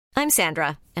I'm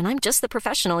Sandra, and I'm just the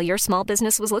professional your small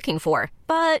business was looking for.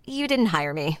 But you didn't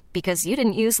hire me because you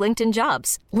didn't use LinkedIn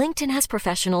Jobs. LinkedIn has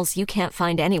professionals you can't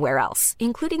find anywhere else,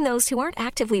 including those who aren't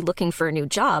actively looking for a new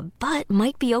job, but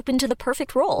might be open to the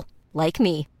perfect role, like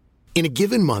me. In a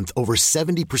given month, over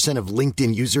 70% of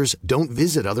LinkedIn users don't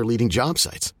visit other leading job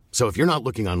sites. So if you're not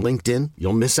looking on LinkedIn,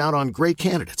 you'll miss out on great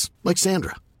candidates like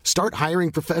Sandra. Start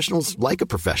hiring professionals like a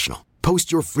professional.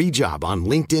 Post your free job on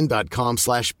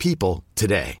linkedin.com/people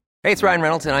today. Hey, it's Ryan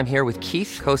Reynolds, and I'm here with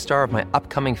Keith, co-star of my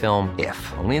upcoming film, If,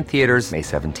 only in theaters May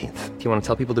 17th. Do you want to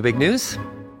tell people the big news?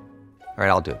 All right,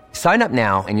 I'll do it. Sign up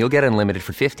now and you'll get unlimited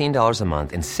for $15 a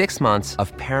month and 6 months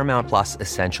of Paramount Plus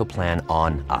Essential Plan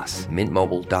on us.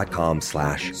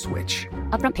 MintMobile.com/switch.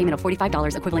 Upfront payment of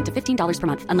 $45 equivalent to $15 per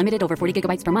month. Unlimited over 40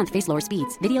 gigabytes per month. Face lower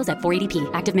speeds. Videos at 480p.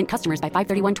 Active Mint customers by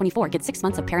 531.24 get 6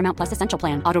 months of Paramount Plus Essential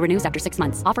Plan. Auto renews after 6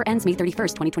 months. Offer ends May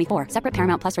 31st, 2024. Separate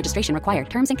Paramount Plus registration required.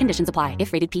 Terms and conditions apply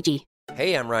if rated PG.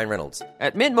 Hey, I'm Ryan Reynolds.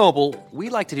 At Mint Mobile, we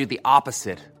like to do the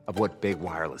opposite of what Big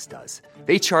Wireless does.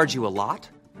 They charge you a lot.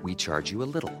 We charge you a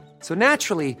little. So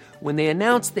naturally, when they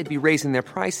announced they'd be raising their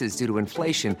prices due to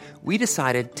inflation, we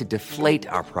decided to deflate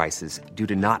our prices due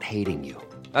to not hating you.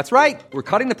 That's right. We're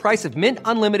cutting the price of Mint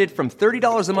Unlimited from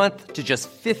 $30 a month to just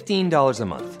 $15 a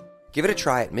month. Give it a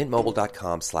try at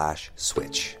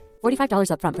mintmobile.com/switch. $45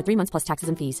 upfront for 3 months plus taxes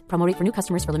and fees. Promo rate for new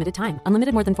customers for limited time.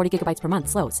 Unlimited more than 40 gigabytes per month.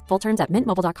 Slows full terms at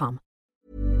mintmobile.com.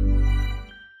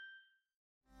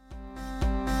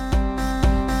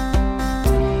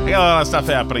 I got a lot of stuff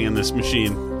happening in this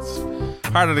machine. It's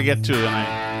harder to get to than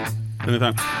I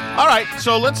thought. All right,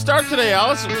 so let's start today,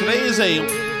 Alice. Today is a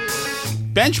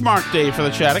benchmark day for the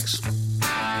Chaddocks.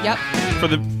 Yep. For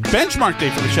the benchmark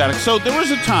day for the Chaddocks. So there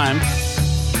was a time,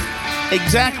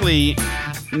 exactly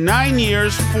 9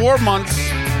 years, 4 months,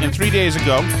 and 3 days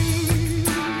ago,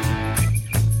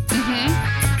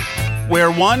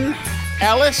 where one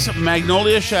Alice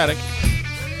Magnolia Shaddock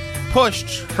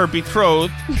pushed her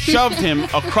betrothed, shoved him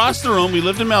across the room. We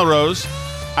lived in Melrose.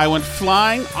 I went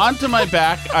flying onto my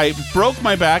back. I broke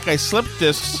my back. I slipped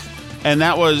discs, and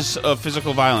that was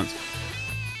physical violence.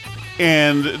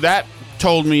 And that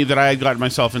told me that I had gotten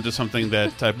myself into something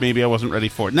that maybe I wasn't ready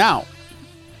for. Now,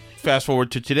 fast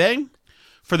forward to today.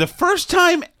 For the first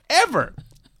time ever,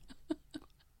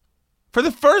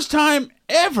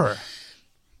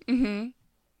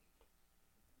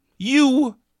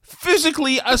 you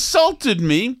physically assaulted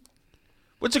me.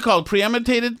 What's it called?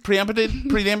 Premeditated?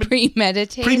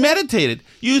 Premeditated.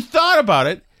 You thought about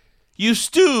it. You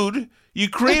stewed. You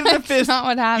created a fist. That's not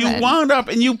what happened. You wound up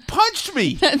and you punched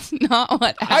me. That's not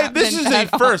what happened. This is a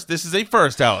first. This is a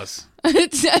first, Alice.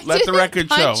 Let the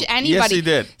record show. Anybody. Yes, he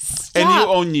did.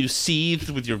 Stop. And you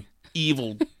seethed with your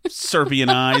evil Serbian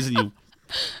eyes, and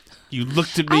you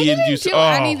looked at me and you said,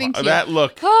 anything to that you.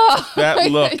 look. Oh, that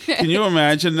look. Can you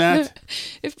imagine that?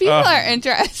 If people are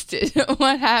interested in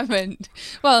what happened,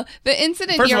 well, the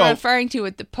incident you're referring to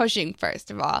with the pushing, first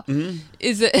of all,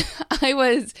 is that I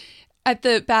was at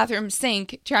the bathroom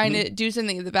sink trying to do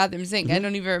something at the bathroom sink. I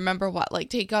don't even remember what,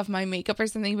 like take off my makeup or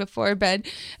something before bed.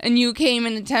 And you came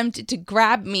and attempted to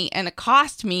grab me and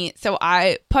accost me. So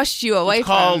I pushed you away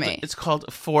from me. It's called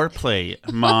foreplay,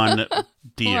 mon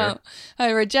dear. Well, I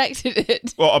rejected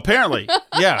it. Well, apparently,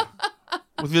 yeah.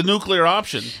 With the nuclear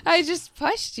option. I just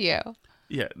pushed you.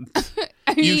 Yeah.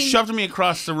 I mean, you shoved me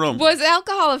across the room. Was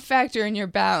alcohol a factor in your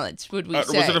balance, would we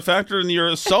say? Was it a factor in your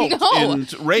assault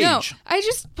and rage? No, I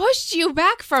just pushed you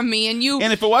back from me and you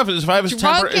and if I was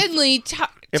drunkenly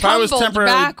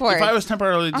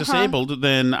temporarily disabled,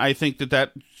 then I think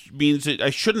that means that I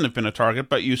shouldn't have been a target,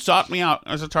 but you sought me out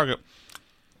as a target.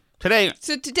 Today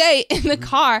in the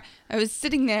car, I was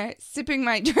sitting there sipping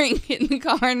my drink in the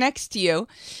car next to you,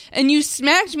 and you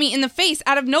smacked me in the face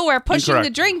out of nowhere, pushing the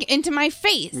drink into my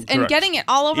face and getting it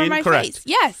all over my face.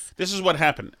 Yes. This is what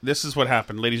happened. Ladies and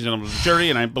gentlemen of the jury,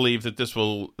 and I believe that this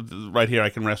will, right here, I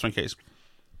can rest my case.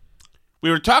 We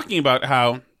were talking about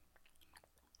how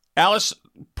Alice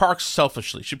parks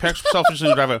selfishly. She parks selfishly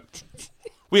in the driveway.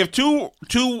 We have two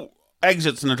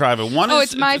exits in the driveway.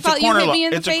 It's my fault you hit me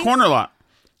in the face? It's a corner lot.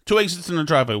 2 exits in the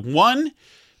driveway. One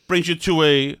brings you to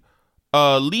a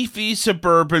leafy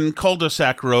suburban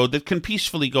cul-de-sac road that can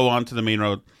peacefully go onto the main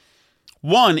road.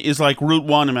 One is like Route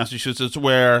 1 in Massachusetts,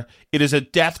 where it is a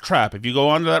death trap. If you go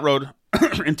onto that road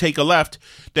and take a left,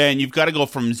 then you've got to go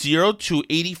from 0 to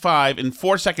 85 in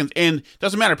 4 seconds. And it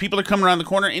doesn't matter. People are coming around the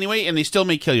corner anyway, and they still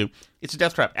may kill you. It's a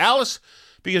death trap. Alice,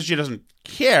 because she doesn't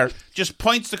care, just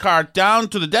points the car down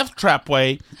to the death trap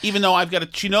way, even though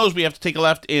she knows we have to take a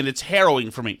left, and it's harrowing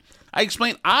for me.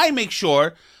 I make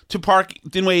sure to park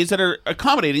in ways that are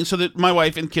accommodating so that my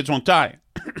wife and kids won't die.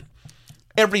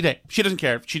 every day. She doesn't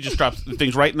care. She just drops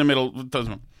things right in the middle.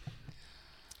 Doesn't.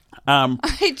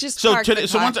 I just parked the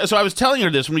car. So I was telling her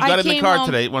this when we got in the car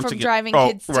today. Once from again, driving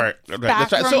kids right. Back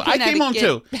That's right. from So I came home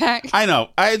too. Back. I know.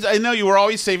 I know you were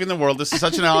always saving the world. This is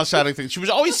such an Alice Sadek thing. She was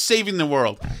always saving the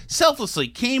world. Selflessly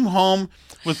came home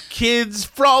with kids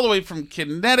all the way from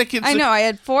Connecticut. I know. I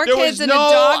had 4 kids and a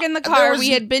dog in the car. We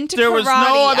had been to karate. There was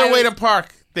no other way to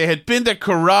park. They had been to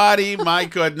karate. My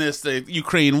goodness, the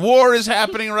Ukraine war is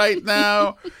happening right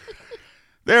now.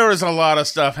 There is a lot of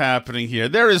stuff happening here.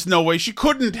 There is no way she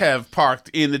couldn't have parked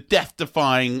in the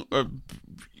death-defying,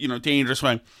 dangerous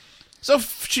way. So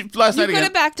last night again, you could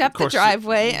have backed up the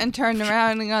driveway and turned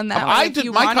around and gone that way. I did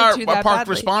my car parked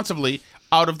responsibly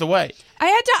out of the way. I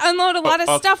had to unload a lot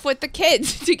of stuff with the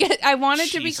kids to get. I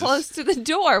wanted to be close to the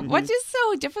door. Mm-hmm. What is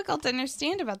so difficult to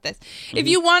understand about this? Mm-hmm. If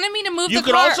you wanted me to move the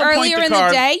car earlier in the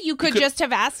day, you could just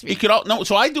have asked me.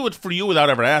 So I do it for you without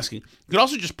ever asking. You could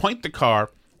also just point the car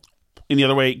in the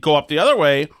other way, go up the other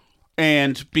way,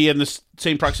 and be in the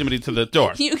same proximity to the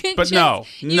door. You can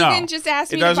just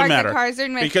ask me to park the cars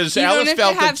in my... Because Alice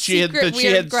felt that she had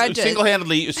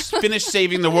single-handedly finished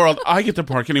saving the world. I get to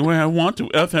park any way I want to.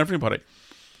 F everybody.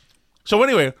 So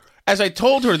anyway, as I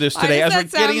told her this today, as we're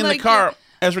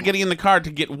getting in the car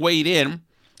to get weighed in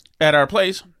at our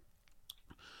place,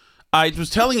 I was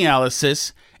telling Alice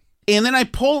this, and then I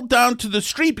pulled down to the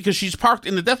street because she's parked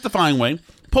in the death-defying way.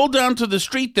 Pulled down to the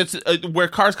street that's where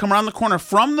cars come around the corner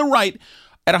from the right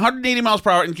at 180 miles per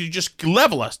hour, and you just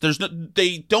level us.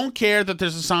 They don't care that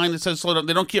there's a sign that says slow down.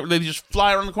 They don't care. They just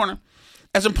fly around the corner.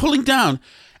 As I'm pulling down,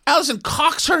 Allison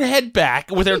cocks her head back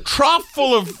with her trough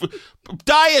full of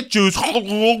diet juice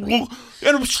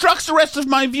and obstructs the rest of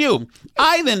my view.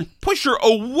 I then push her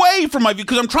away from my view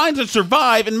because I'm trying to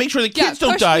survive and make sure the kids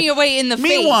don't die. Push me away in the face.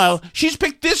 Meanwhile, she's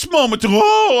picked this moment to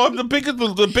I'm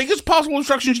the biggest possible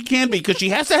obstruction she can be because she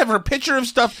has to have her pitcher of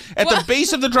stuff at the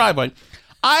base of the driveway.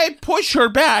 I push her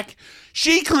back.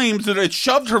 She claims that it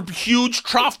shoved her huge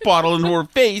trough bottle into her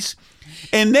face.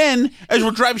 And then, as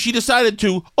we're driving, she decided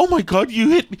to, oh my God, you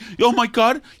hit me. Oh my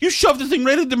God, you shoved the thing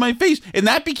right into my face. And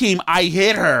that became, I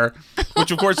hit her,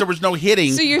 which of course there was no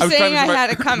hitting. So you're saying I had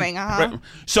it coming, Right.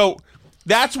 So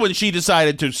that's when she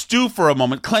decided to stew for a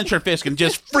moment, clench her fist, and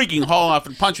just freaking haul off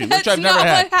and punch me, which I've never had.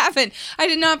 That's not what happened. I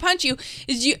did not punch you.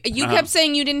 You kept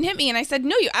saying you didn't hit me, and I said,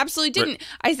 no, you absolutely didn't. Right.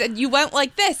 I said, you went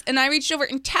like this, and I reached over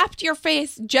and tapped your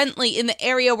face gently in the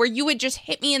area where you had just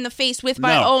hit me in the face with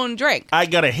my own drink. I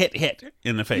got a hit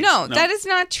in the face. No, that is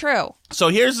not true. So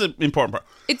here's the important part.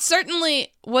 It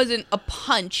certainly wasn't a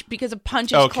punch because a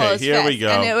punch is closed here we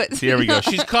go. Here we go.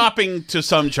 She's copping to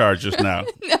some charges now.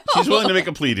 No. She's willing to make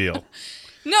a plea deal.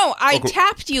 No, I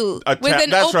tapped you with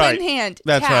an open hand.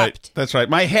 That's right. That's right.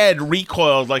 My head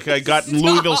recoiled like I got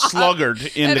Louisville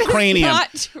slugged in the cranium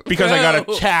because I got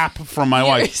a tap from my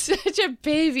wife. You're such a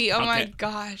baby. Oh my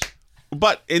gosh.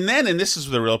 But, and this is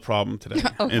the real problem today.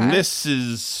 Okay. And this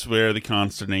is where the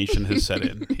consternation has set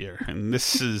in here. And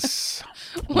this is...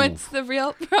 What's the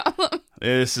real problem?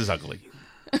 This is ugly.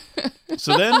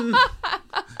 So then...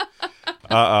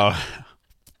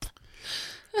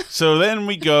 So then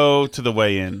we go to the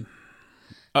weigh-in.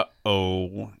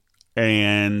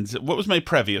 And what was my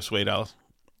previous weight, Alice?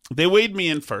 They weighed me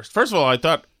in first. First of all, I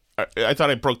thought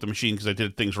I broke the machine because I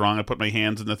did things wrong. I put my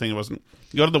hands in the thing. It wasn't...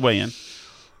 You go to the weigh-in.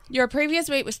 Your previous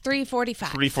weight was 345.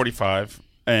 345.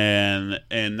 And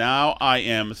now I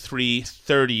am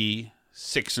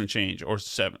 336 and change, or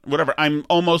 7. Whatever. I'm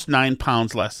almost 9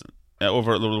 pounds less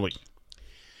over a little week.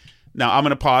 Now, I'm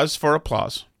going to pause for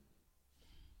applause.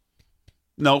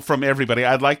 No, from everybody.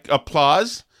 I'd like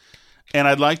applause, and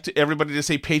I'd like everybody to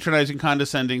say patronizing,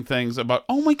 condescending things about,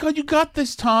 oh my God, you got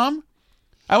this, Tom.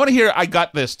 I want to hear, I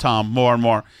got this, Tom, more and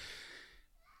more.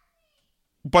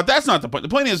 But that's not the point. The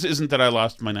point isn't that I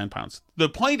lost my 9 pounds. The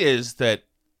point is that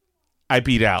I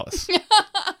beat Alice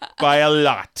by a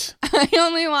lot. I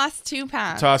only lost 2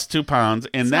 pounds. Lost 2 pounds.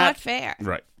 And it's not fair.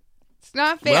 Right. It's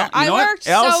not fair. Well, I worked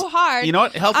so hard. You know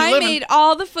what? Healthy living. I made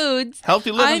all the foods.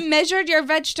 Healthy living. I measured your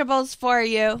vegetables for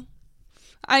you.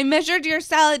 I measured your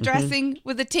salad dressing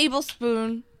with a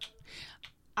tablespoon.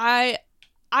 I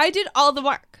did all the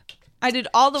work.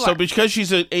 So because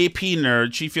she's an AP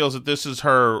nerd, she feels that this is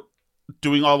her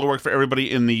doing all the work for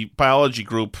everybody in the biology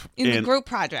group. In the group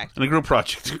project. In the group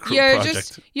project.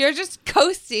 You're just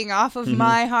coasting off of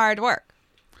my hard work.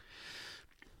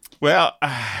 Well,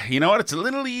 you know what? It's a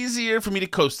little easier for me to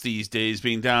coast these days,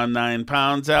 being down 9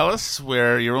 pounds, Alice,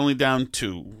 where you're only down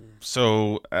 2.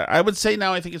 So I would say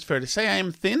now I think it's fair to say I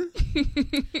am thin.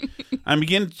 I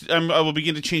will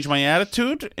begin to change my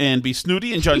attitude and be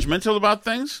snooty and judgmental about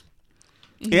things.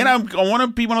 Mm-hmm. And I want to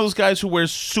be one of those guys who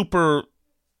wears super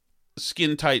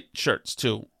skin-tight shirts,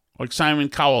 too, like Simon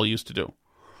Cowell used to do.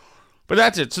 But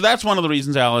that's it. So that's one of the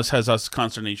reasons Alice has us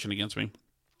consternation against me.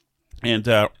 And,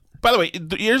 by the way,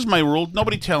 here's my rule.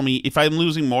 Nobody tell me if I'm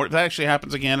losing more. If that actually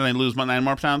happens again and I lose 9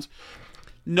 more pounds,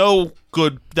 no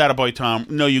good, that boy Tom.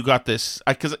 No, you got this.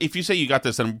 Because if you say you got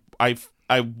this, then I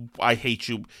hate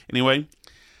you anyway.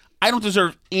 I don't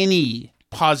deserve any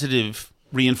positive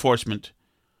reinforcement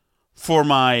for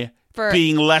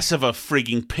being less of a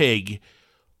frigging pig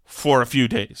for a few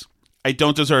days. I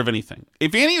don't deserve anything.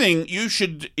 If anything, you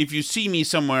should, if you see me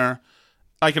somewhere,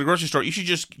 like at a grocery store, you should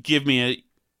just give me a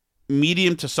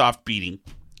medium to soft beating.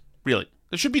 Really.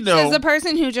 There should be no... As the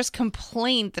person who just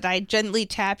complained that I gently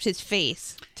tapped his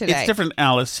face today. It's different,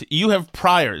 Alice. You have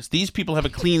priors. These people have a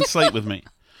clean slate with me.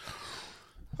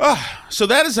 So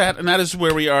that is that, and that is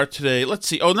where we are today. Let's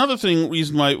see. Oh, another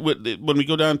reason why, when we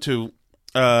go down to...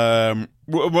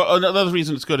 another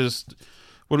reason it's good is...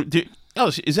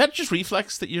 Alice, is that just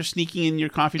reflex that you're sneaking in your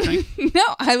coffee drink? No,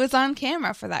 I was on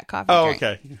camera for that coffee drink.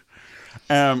 Okay.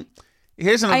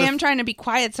 Here's another. I am trying to be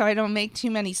quiet so I don't make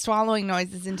too many swallowing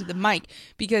noises into the mic,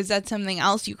 because that's something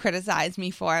else you criticize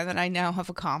me for that I now have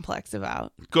a complex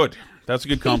about. Good. That's a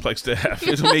good complex to have.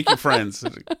 It'll make you friends.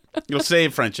 You'll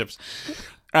save friendships.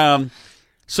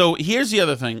 So here's the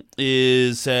other thing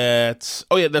is that,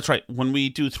 oh yeah, that's right. When we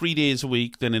do 3 days a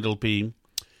week, then it'll be,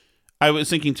 I was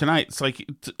thinking tonight, it's like,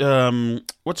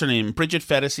 what's her name? Bridget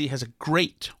Fedesi has a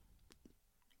great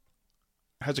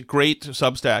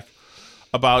Substack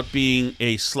about being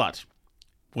a slut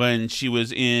when she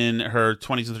was in her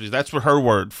 20s and 30s. That's what her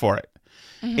word for it.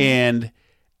 Mm-hmm.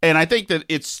 And I think that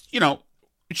it's,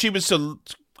 she was so,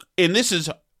 and this is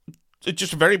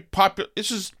just a very popular, this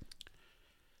is,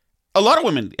 a lot of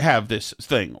women have this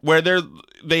thing where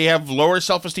they have lower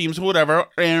self-esteem or whatever,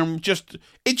 and just,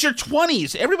 it's your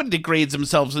 20s. Everybody degrades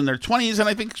themselves in their 20s, and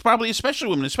I think it's probably especially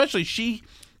women, especially she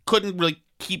couldn't really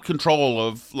keep control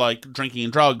of, like, drinking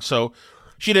and drugs, so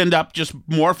she'd end up just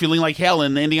more feeling like hell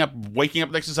and ending up waking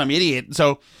up next to some idiot.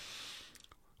 So,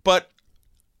 but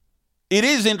it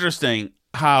is interesting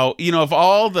how, of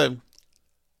all the,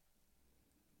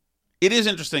 it is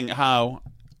interesting how,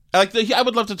 I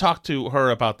would love to talk to her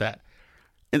about that.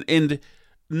 And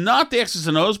not the X's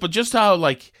and O's, but just how,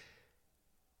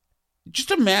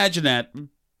 just imagine that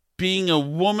being a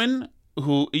woman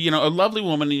who, a lovely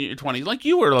woman in your 20s, like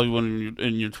you were a lovely woman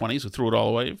in your 20s who threw it all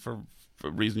away for a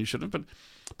reason you shouldn't have,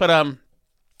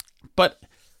 but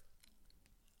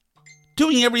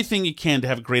doing everything you can to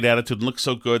have a great attitude and look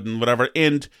so good and whatever,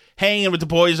 and hanging with the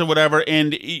boys or whatever,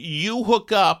 and you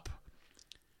hook up,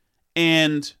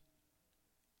 and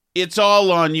it's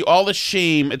all on you. All the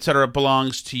shame, etc.,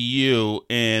 belongs to you,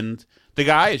 and the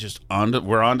guy is just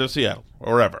we're on to Seattle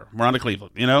or wherever. We're on to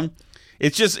Cleveland. I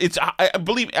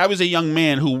believe I was a young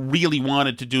man who really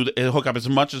wanted to do hook up as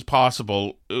much as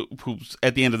possible. Who,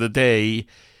 at the end of the day,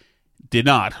 did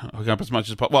not hook up as much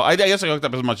as possible. Well, I guess I hooked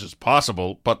up as much as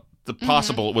possible, but the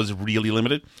possible was really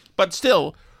limited. But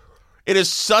still, it is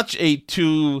such a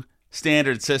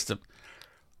two-standard system.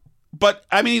 But,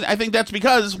 I mean, I think that's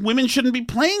because women shouldn't be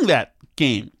playing that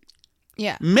game.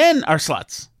 Yeah. Men are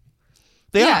sluts.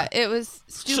 They are. Yeah, it was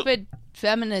stupid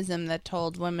feminism that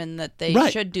told women that they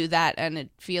should do that, and it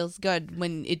feels good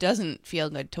when it doesn't feel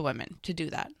good to women to do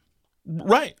that.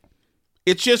 Right.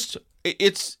 It's just,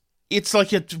 it's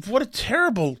like, what a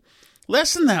terrible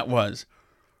lesson that was.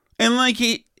 And, I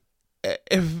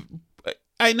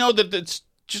know that it's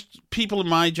just people in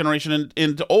my generation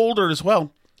and older as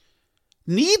well,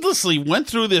 needlessly went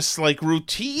through this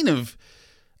routine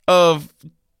of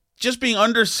just being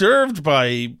underserved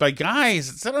by guys,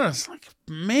 etc. It's like,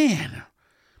 man,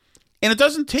 and it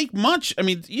doesn't take much. I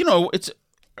mean, it's,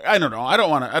 I don't know. I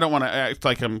don't want to act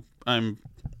like I'm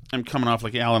coming off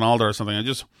like Alan Alda or something.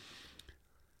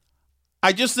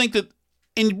 I just think that,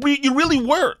 and you really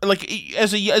were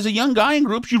as a young guy in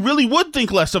groups, you really would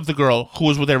think less of the girl who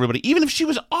was with everybody, even if she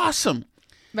was awesome.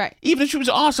 Right. Even if she was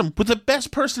awesome, with the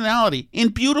best personality,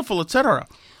 and beautiful, etc.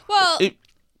 Well,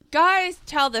 guys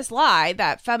tell this lie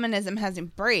that feminism has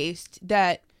embraced,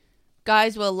 that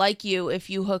guys will like you if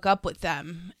you hook up with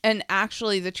them. And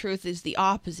actually, the truth is the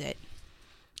opposite.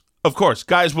 Of course,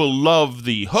 guys will love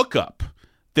the hookup.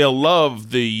 They'll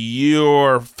love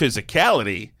your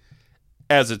physicality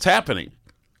as it's happening.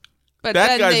 But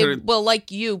then they will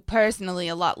like you personally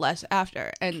a lot less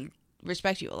after, and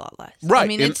respect you a lot less. Right. I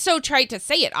mean, it's so trite to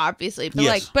say it, obviously, but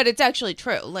yes. but it's actually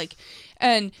true.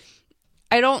 And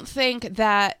I don't think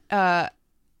that that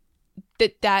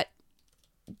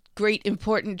great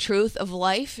important truth of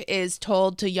life is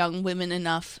told to young women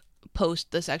enough post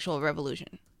the sexual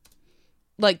revolution.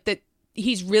 That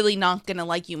he's really not going to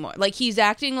like you more. Like, he's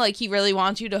acting like he really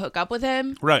wants you to hook up with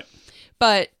him. Right.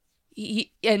 But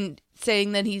and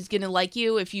saying that he's going to like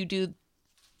you if you do,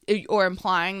 or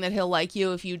implying that he'll like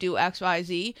you if you do X, Y,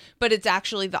 Z. But it's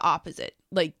actually the opposite.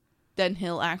 Like, then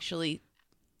he'll actually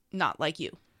not like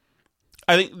you.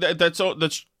 I think that's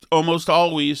almost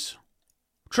always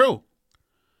true.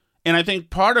 And I think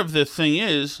part of the thing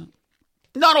is,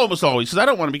 not almost always, because I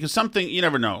don't want to, because something, you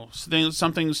never know.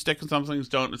 Some things stick and some things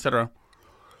don't, etc.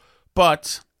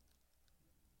 But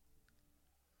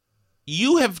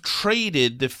you have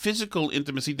traded the physical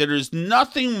intimacy. There is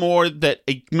nothing more that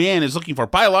a man is looking for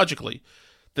biologically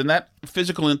than that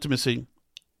physical intimacy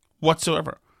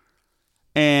whatsoever.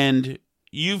 And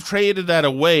you've traded that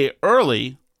away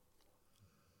early.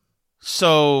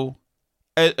 So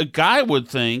a guy would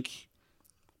think,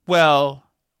 well,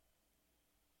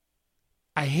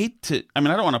 I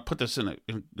don't want to put this in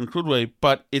a crude way,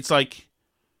 but it's like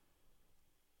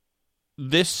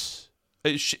this,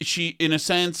 she in a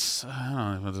sense, I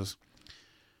don't know what this,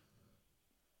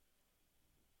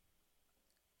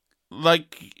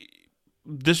 like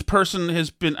this person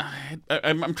has been,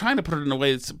 I'm trying to put it in a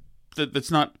way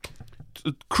that's not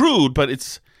crude,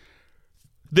 but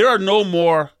there are no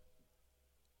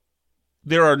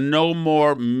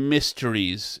more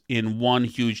mysteries in one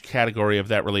huge category of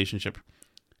that relationship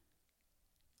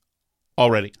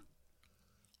already.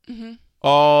 Mm-hmm.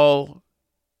 All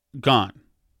gone.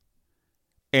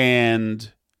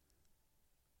 And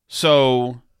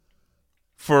so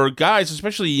for guys,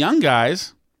 especially young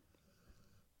guys,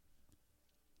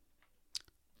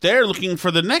 they're looking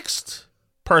for the next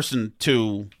person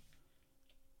to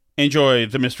enjoy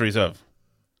the mysteries of.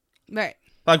 Right.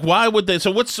 Like, why would they? So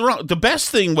what's wrong? The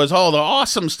best thing was all the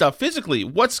awesome stuff physically.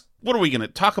 What are we going to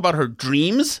talk about her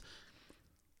dreams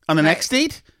on the next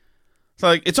date? It's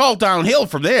like, it's all downhill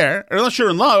from there, unless you're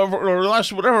in love or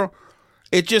unless whatever.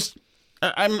 It just,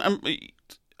 I'm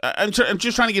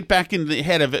just trying to get back in the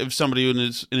head of somebody in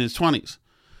his 20s.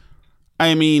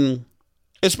 I mean,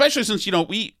 especially since,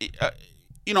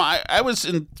 I was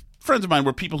in, friends of mine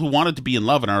were people who wanted to be in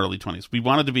love in our early 20s. We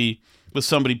wanted to be with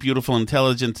somebody beautiful,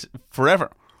 intelligent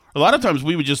forever. A lot of times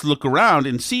we would just look around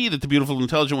and see that the beautiful,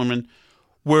 intelligent women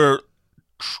were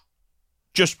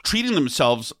just treating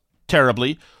themselves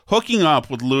terribly, hooking up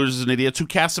with losers and idiots who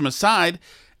cast them aside,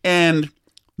 and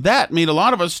that made a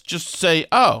lot of us just say,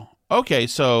 oh, okay,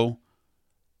 so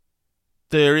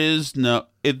there is no...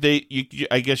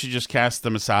 I guess you just cast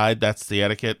them aside. That's the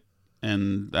etiquette,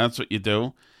 and that's what you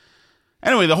do.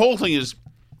 Anyway, the whole thing is,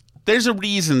 there's a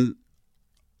reason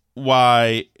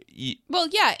why... Well,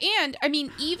 yeah, and, I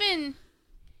mean, even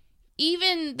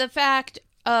the fact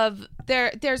of...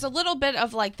 There's a little bit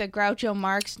of, like, the Groucho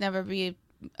Marx, never be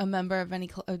a member of any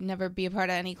never be a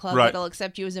part of any club that'll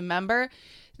accept you as a member.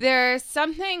 There's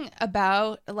something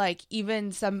about, like,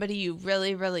 even somebody you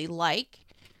really, really like,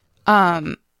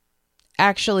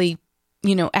 actually,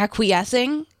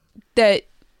 acquiescing, that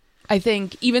I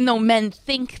think, even though men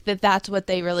think that that's what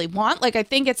they really want, like, I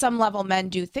think at some level men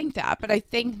do think that, but I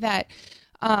think that,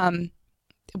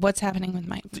 what's happening with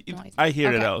my noise? I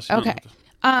hear it, Alice. Okay.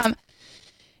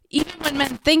 Even when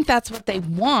men think that's what they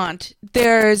want,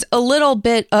 there's a little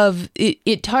bit of,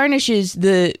 it tarnishes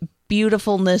the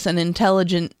beautifulness and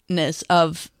intelligentness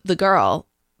of the girl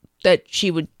that she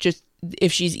would just,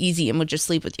 if she's easy and would just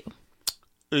sleep with you.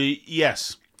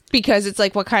 Yes. Because it's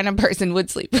like, what kind of person would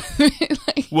sleep with me?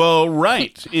 Well,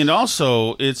 right. And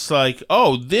also, it's like,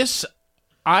 oh, this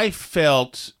I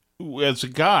felt as a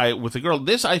guy with a girl,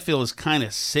 this I feel is kind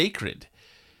of sacred.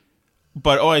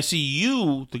 But, I see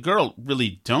you, the girl,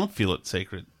 really don't feel it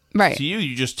sacred. Right. To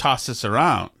you just toss this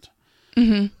around.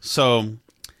 Mm-hmm. So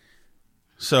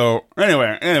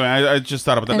anyway, I just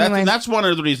thought about that. Anyway. That's one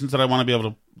of the reasons that I want to be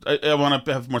able to, I want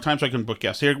to have more time so I can book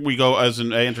guests. Here we go, I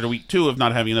entered week 2 of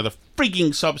not having another freaking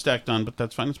Substack done, but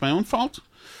that's fine. It's my own fault.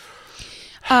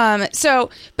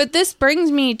 But this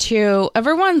brings me to,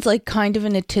 everyone's like kind of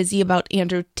in a tizzy about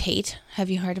Andrew Tate. Have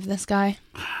you heard of this guy?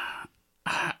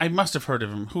 I must have heard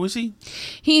of him. Who is he?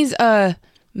 He's a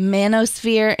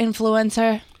manosphere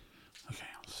influencer.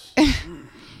 Okay.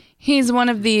 He's one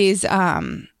of these, I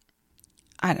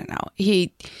don't know.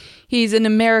 He's an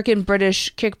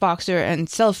American-British kickboxer and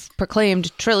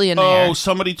self-proclaimed trillionaire. Oh,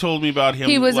 somebody told me about him.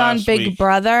 He was on Big week.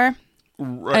 Brother,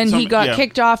 and he got yeah.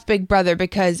 kicked off Big Brother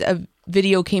because a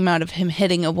video came out of him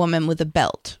hitting a woman with a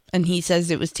belt, and he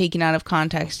says it was taken out of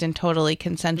context and totally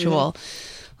consensual.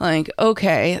 Mm-hmm. Like,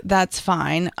 okay, that's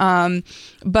fine.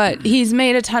 But he's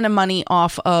made a ton of money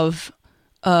off of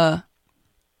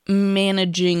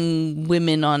managing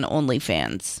women on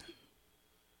OnlyFans,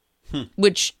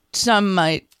 which some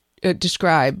might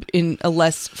describe in a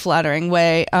less flattering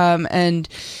way.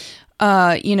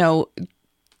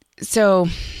 So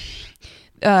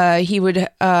he would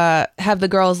have the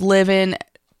girls live in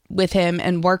with him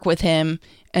and work with him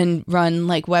and run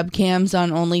like webcams on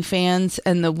OnlyFans,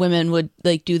 and the women would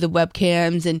like do the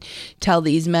webcams and tell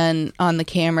these men on the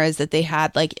cameras that they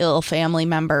had like ill family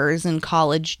members and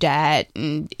college debt,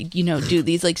 and do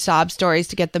these like sob stories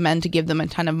to get the men to give them a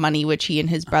ton of money, which he and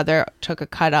his brother took a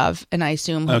cut of, and I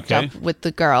assume hooked up with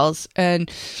the girls.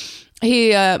 And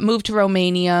he moved to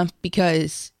Romania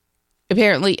because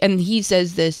apparently, and he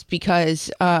says this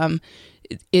because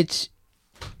it's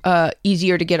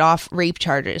easier to get off rape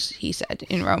charges, he said,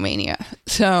 in Romania.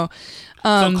 So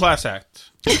class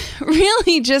act.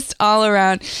 Really just all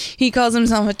around. He calls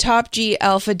himself a top G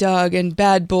alpha dog and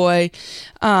bad boy.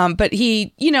 But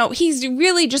he's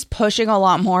really just pushing a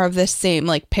lot more of this same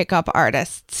like pickup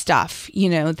artist stuff,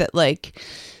 that like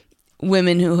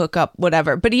women who hook up,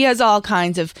 whatever. But he has all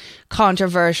kinds of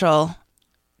controversial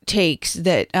takes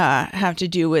that have to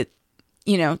do with,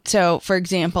 so for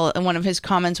example, one of his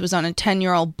comments was on a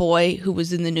 10-year-old boy who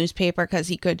was in the newspaper because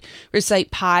he could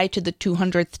recite pi to the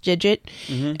 200th digit.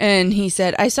 Mm-hmm. And he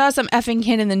said, I saw some effing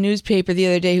kid in the newspaper the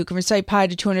other day who can recite pi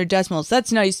to 200 decimals.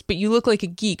 That's nice, but you look like a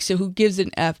geek, so who gives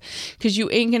an F? Because you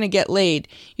ain't going to get laid.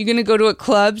 You're going to go to a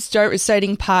club, start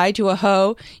reciting pi to a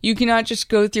hoe. You cannot just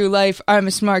go through life, I'm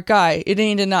a smart guy. It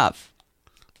ain't enough.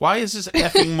 Why is this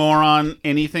effing moron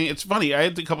anything? It's funny. I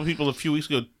had a couple of people a few weeks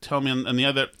ago tell me on the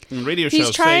other radio show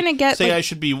say I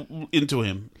should be into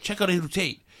him. Check out Andrew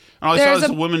Tate. And all I saw was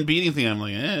a woman beating thing. I'm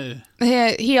like, eh.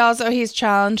 Yeah, he's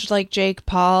challenged like Jake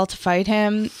Paul to fight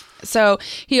him. So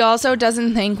he also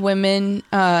doesn't think women,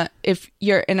 if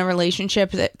you're in a relationship,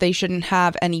 that they shouldn't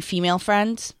have any female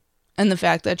friends. And the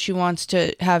fact that she wants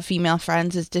to have female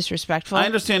friends is disrespectful. I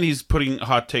understand he's putting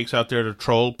hot takes out there to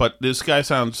troll, but this guy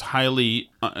sounds highly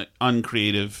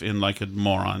uncreative and like a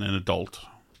moron, an adult.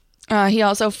 He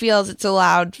also feels it's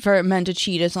allowed for men to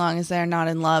cheat as long as they're not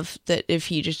in love, that if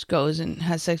he just goes and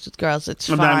has sex with girls, it's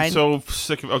fine. I'm so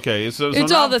sick of... Okay, so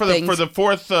it's all the things. For the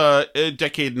fourth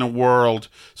decade in the world,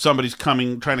 somebody's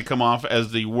trying to come off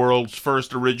as the world's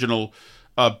first original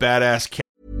badass cat.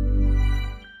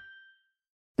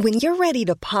 When you're ready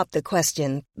to pop the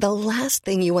question, the last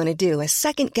thing you want to do is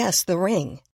second-guess the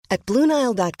ring. At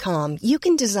BlueNile.com, you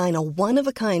can design a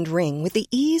one-of-a-kind ring with the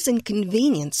ease and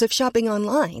convenience of shopping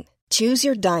online. Choose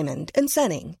your diamond and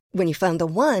setting. When you find the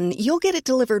one, you'll get it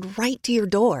delivered right to your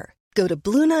door. Go to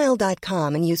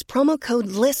BlueNile.com and use promo code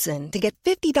LISTEN to get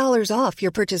 $50 off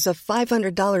your purchase of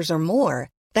 $500 or more.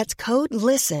 That's code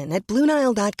LISTEN at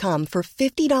BlueNile.com for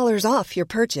 $50 off your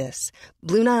purchase.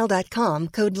 BlueNile.com,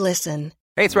 code LISTEN.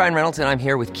 Hey, it's Ryan Reynolds, and I'm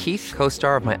here with Keith,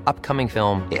 co-star of my upcoming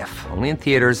film, If, only in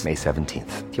theaters May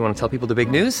 17th. Do you want to tell people the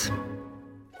big news?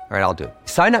 All right, I'll do it.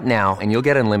 Sign up now and you'll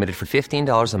get unlimited for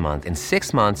 $15 a month and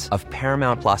 6 months of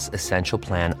Paramount Plus Essential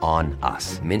Plan on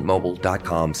us.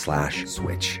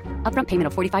 MintMobile.com/switch. Upfront payment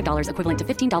of $45 equivalent to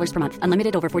 $15 per month.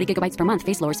 Unlimited over 40 gigabytes per month.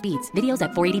 Face lower speeds. Videos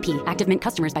at 480p. Active Mint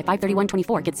customers by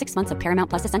 531.24 get 6 months of Paramount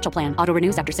Plus Essential Plan. Auto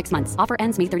renews after 6 months. Offer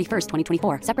ends May 31st,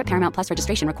 2024. Separate Paramount Plus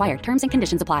registration required. Terms and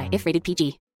conditions apply if rated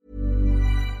PG.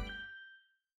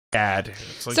 Like,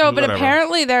 but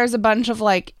apparently there's a bunch of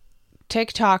like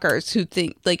TikTokers who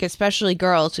think, like, especially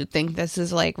girls who think this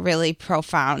is like really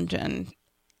profound and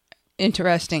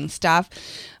interesting stuff.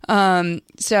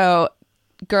 So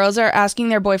girls are asking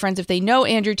their boyfriends if they know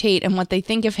Andrew Tate and what they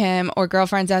think of him, or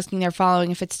girlfriends asking their following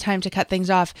if it's time to cut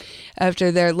things off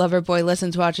after their lover boy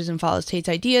listens, watches, and follows Tate's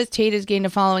ideas. Tate has gained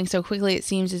a following so quickly it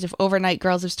seems as if overnight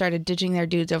girls have started ditching their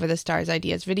dudes over the star's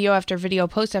ideas. Video after video,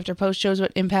 post after post shows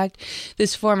what impact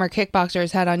this former kickboxer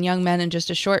has had on young men in just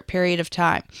a short period of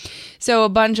time. So a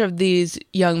bunch of these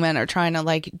young men are trying to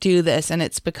like do this, and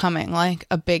it's becoming like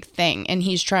a big thing, and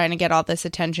he's trying to get all this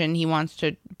attention. He wants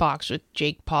to box with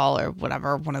Jake Paul or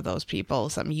whatever, one of those people,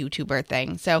 some YouTuber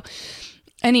thing. So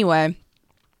anyway,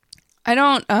 I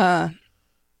don't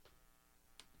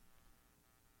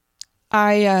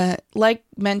I like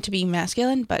men to be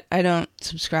masculine, but I don't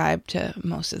subscribe to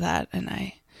most of that, and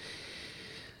I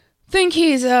think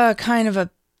he's kind of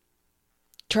a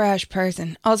trash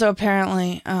person. Also,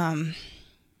 apparently,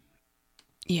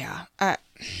 yeah,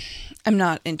 I'm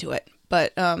not into it,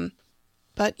 but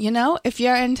you know, if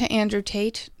you're into Andrew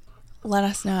Tate, let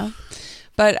us know.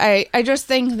 But I just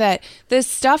think that this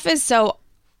stuff is so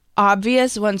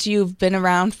obvious once you've been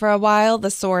around for a while,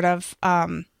 the sort of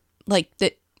like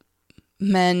the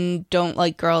men don't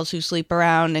like girls who sleep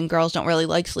around and girls don't really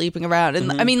like sleeping around.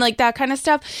 And I mean, like that kind of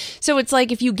stuff. So it's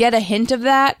like if you get a hint of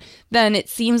that, then it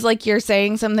seems like you're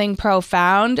saying something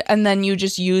profound and then you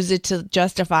just use it to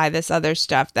justify this other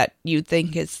stuff that you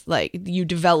think is like, you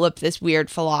develop this weird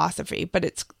philosophy, but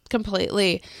it's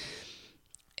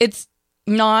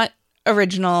not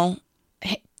original.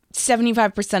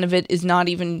 75% of it is not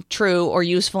even true or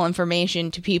useful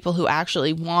information to people who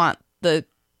actually want the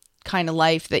kind of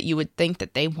life that you would think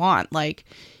that they want. Like,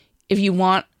 if you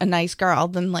want a nice girl,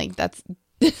 then like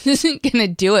this isn't gonna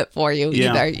do it for you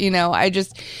either. You know,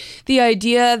 the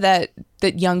idea that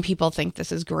young people think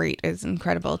this is great is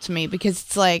incredible to me, because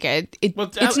it's like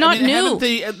it's not new.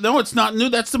 No, it's not new.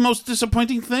 That's the most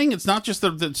disappointing thing. It's not just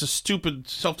that it's a stupid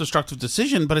self-destructive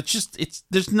decision, but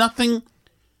there's nothing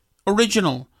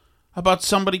original about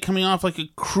somebody coming off like a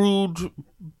crude,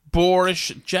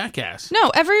 boorish jackass. No,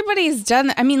 everybody's done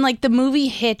that. I mean, like the movie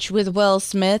Hitch with Will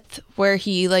Smith, where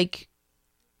he like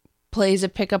plays a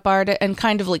pickup artist and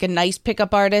kind of like a nice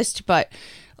pickup artist, but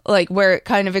like where it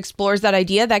kind of explores that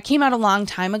idea. That came out a long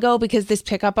time ago, because this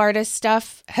pickup artist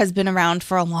stuff has been around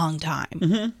for a long time.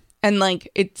 Mm-hmm. And like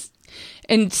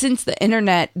and since the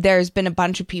internet, there's been a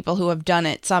bunch of people who have done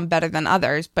it, some better than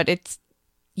others, but it's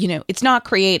not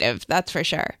creative, that's for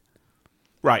sure.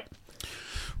 Right.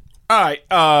 All right.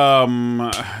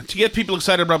 To get people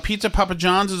excited about pizza, Papa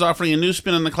John's is offering a new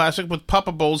spin on the classic with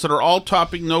Papa Bowls that are all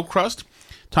topping, no crust.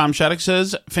 Tom Shattuck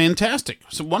says, fantastic.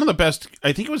 So one of the best,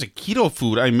 I think it was a keto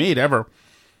food I made ever,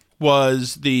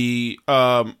 was a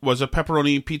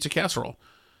pepperoni pizza casserole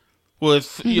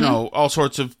with, all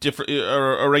sorts of different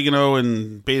oregano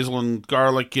and basil and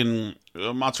garlic and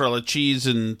mozzarella cheese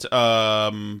and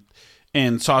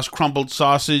crumbled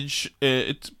sausage.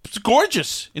 It's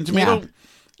gorgeous. And tomato,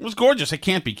 it was gorgeous. It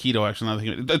can't be keto, actually.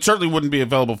 It certainly wouldn't be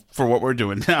available for what we're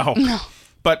doing now. No.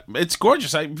 But it's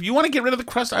gorgeous. If you want to get rid of the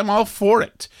crust, I'm all for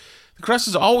it. The crust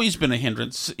has always been a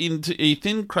hindrance. A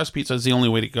thin crust pizza is the only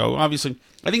way to go. Obviously,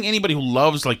 I think anybody who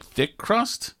loves like thick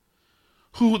crust,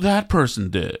 who that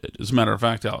person did, as a matter of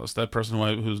fact, Alice, that person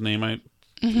whose name I...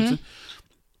 Mm-hmm.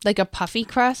 Like a puffy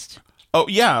crust? Oh,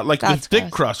 yeah, like that's the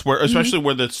thick crust, where especially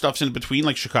where the stuff's in between,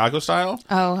 like Chicago style.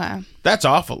 Oh, okay. That's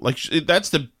awful. Like,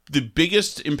 that's the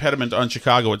biggest impediment on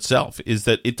Chicago itself, is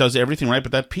that it does everything right,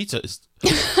 but that pizza is...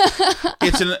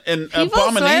 it's an people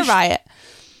abomination. Swear by it.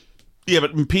 Yeah,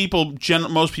 but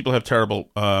most people have terrible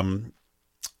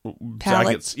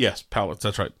palates. Yes, palates.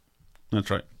 That's right.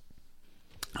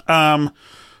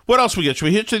 What else we get? Should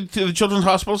we hit the Children's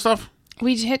Hospital stuff?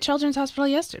 We hit Children's Hospital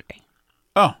yesterday.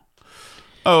 Oh.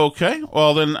 Okay.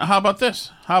 Well, then how about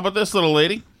this? How about this, little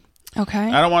lady?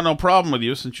 Okay. I don't want no problem with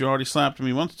you, since you already slapped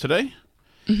me once today.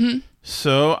 Mm-hmm.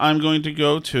 So I'm going to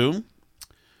go to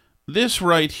this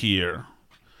right here.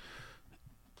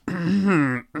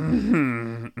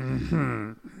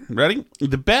 Ready?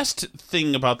 The best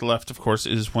thing about the left, of course,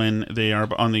 is when they are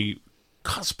on the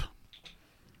cusp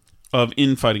of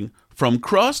infighting. From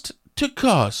crust to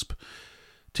cusp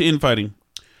to infighting.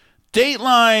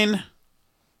 Dateline,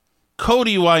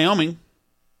 Cody, Wyoming.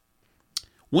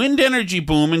 Wind energy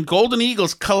boom and golden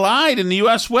eagles collide in the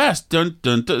U.S. West. Dun,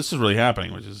 dun, dun. This is really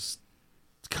happening, which is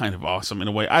kind of awesome in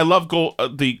a way. I love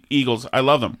the eagles. I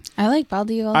love them. I like bald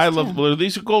eagles, too.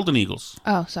 These are golden eagles.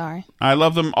 Oh, sorry. I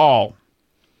love them all.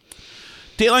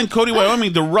 Dateline, Cody,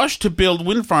 Wyoming. The rush to build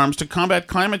wind farms to combat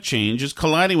climate change is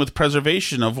colliding with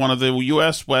preservation of one of the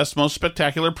U.S. West's most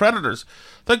spectacular predators,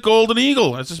 the golden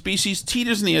eagle, as the species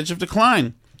teeters on the edge of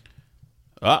decline.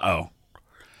 Uh-oh.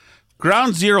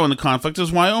 Ground zero in the conflict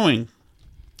is Wyoming,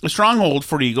 a stronghold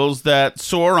for eagles that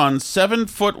soar on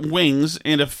 7-foot wings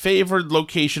and a favored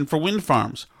location for wind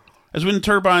farms. As wind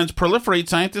turbines proliferate,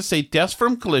 scientists say deaths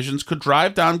from collisions could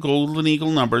drive down golden eagle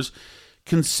numbers,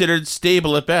 considered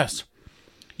stable at best.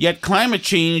 Yet climate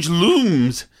change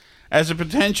looms as a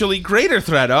potentially greater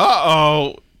threat.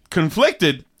 Uh-oh.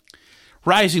 Conflicted.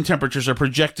 Rising temperatures are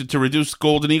projected to reduce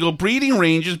golden eagle breeding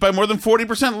ranges by more than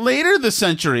 40% later this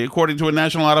century, according to a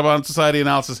National Audubon Society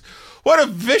analysis. What a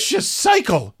vicious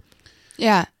cycle.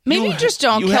 Yeah. Maybe just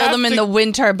don't kill them in the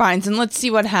wind turbines and let's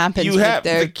see what happens with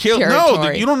their territory.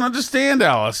 No, you don't understand,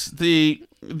 Alice. The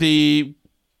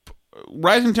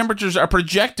rising temperatures are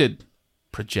projected.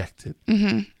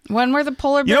 Mm-hmm. When were the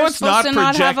polar bears supposed to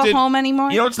not have a home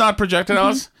anymore? You know what's not projected,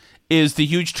 Alice? Is the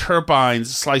huge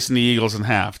turbines slicing the eagles in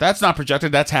half. That's not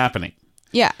projected. That's happening.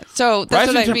 Yeah, so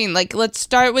that's what I mean. Like, let's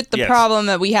start with the problem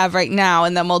that we have right now,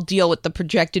 and then we'll deal with the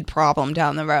projected problem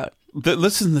down the road.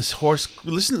 Listen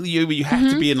to you. You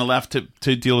have to be in the left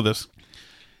to deal with this.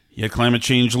 Yet climate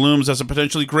change looms as a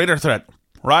potentially greater threat.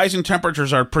 Rising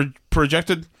temperatures are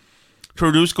projected to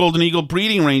reduce golden eagle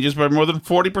breeding ranges by more than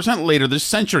 40% later this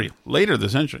century.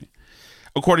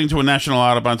 According to a National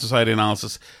Audubon Society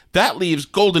analysis. That leaves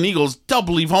golden eagles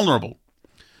doubly vulnerable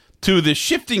to the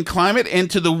shifting climate and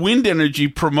to the wind energy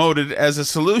promoted as a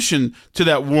solution to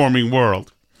that warming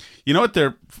world. You know what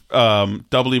they're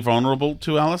doubly vulnerable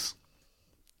to, Alice?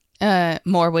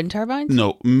 More wind turbines?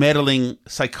 No, meddling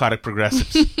psychotic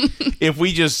progressives. If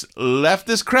we just left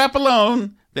this crap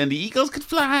alone, then the eagles could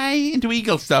fly and do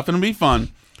eagle stuff and it'd be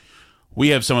fun. We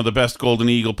have some of the best golden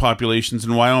eagle populations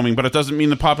in Wyoming, but it doesn't mean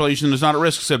the population is not at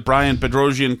risk, said Brian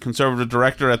Bedrosian, conservative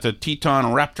director at the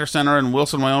Teton Raptor Center in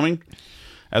Wilson, Wyoming.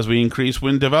 As we increase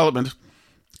wind development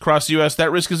across the U.S., that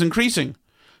risk is increasing.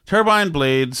 Turbine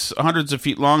blades, hundreds of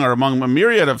feet long, are among a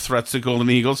myriad of threats to golden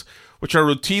eagles, which are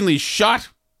routinely shot,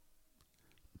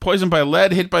 poisoned by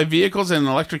lead, hit by vehicles, and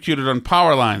electrocuted on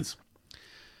power lines.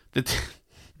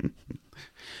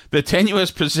 The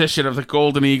tenuous position of the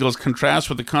golden eagles contrasts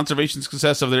with the conservation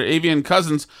success of their avian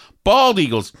cousins, bald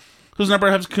eagles, whose number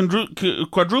has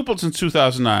quadrupled since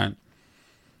 2009.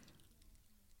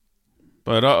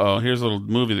 But here's a little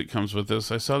movie that comes with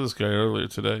this. I saw this guy earlier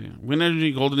today. Wind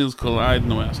energy, golden eagles collide in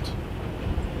the west.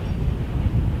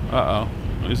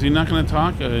 Is he not going to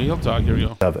talk? He'll talk. Here we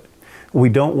go. Of it. We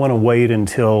don't want to wait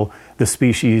until the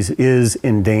species is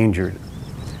endangered.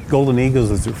 Golden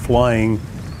eagles, as they're flying,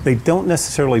 they don't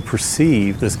necessarily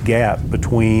perceive this gap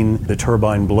between the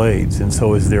turbine blades. And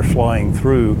so as they're flying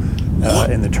through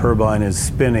and the turbine is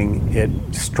spinning, it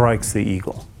strikes the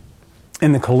eagle.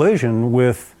 And the collision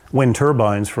with wind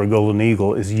turbines for a golden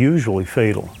eagle is usually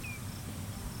fatal.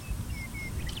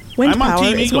 Wind power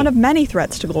is one of many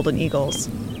threats to golden eagles.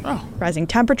 Rising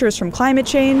temperatures from climate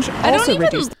change also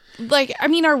reduce...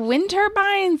 are wind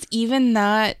turbines even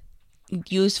that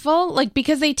useful?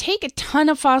 Because they take a ton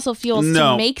of fossil fuels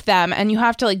to make them, and you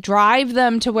have to drive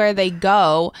them to where they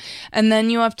go, and then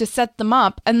you have to set them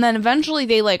up, and then eventually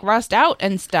they rust out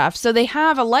and stuff. So they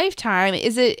have a lifetime.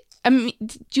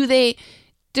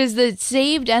 Does the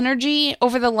saved energy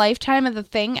over the lifetime of the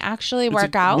thing actually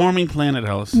work out? Warming planet,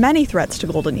 Alice. Many threats to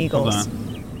golden eagles.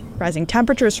 Rising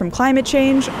temperatures from climate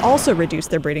change also reduce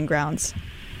their breeding grounds.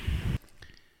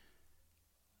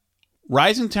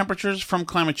 Rising temperatures from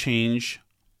climate change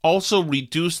also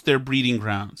reduce their breeding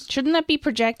grounds. Shouldn't that be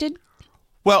projected?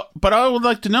 Well, but I would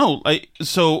like to know.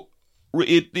 So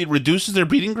it reduces their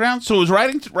breeding grounds? So is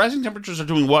rising temperatures are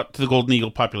doing what to the golden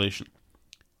eagle population?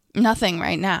 Nothing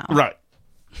right now.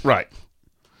 Right.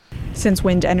 Since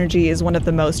wind energy is one of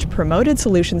the most promoted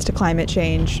solutions to climate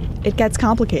change, it gets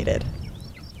complicated.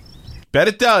 Bet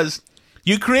it does.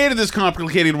 You created this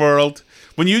complicated world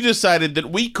when you decided that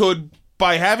we could,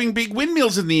 by having big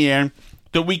windmills in the air,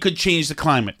 that we could change the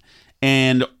climate.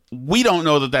 And we don't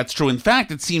know that that's true. In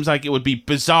fact, it seems like it would be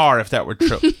bizarre if that were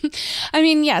true.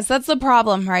 Yes, that's the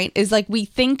problem, right? Is we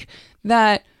think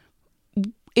that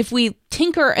if we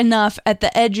tinker enough at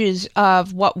the edges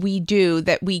of what we do,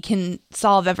 that we can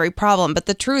solve every problem. But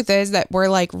the truth is that we're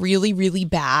really, really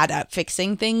bad at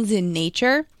fixing things in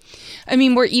nature.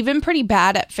 We're even pretty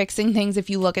bad at fixing things if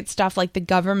you look at stuff like the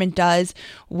government does,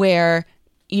 where,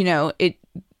 the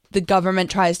government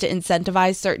tries to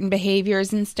incentivize certain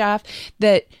behaviors and stuff,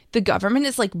 that the government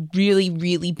is really,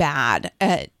 really bad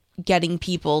at getting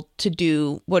people to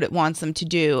do what it wants them to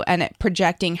do, and at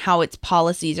projecting how its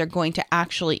policies are going to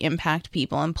actually impact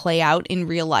people and play out in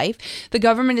real life. The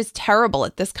government is terrible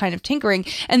at this kind of tinkering,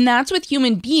 and that's with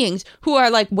human beings who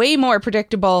are way more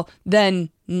predictable than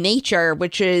nature,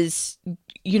 which is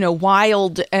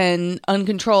wild and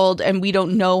uncontrolled, and we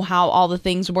don't know how all the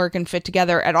things work and fit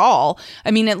together at all.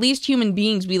 At least human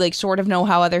beings, we sort of know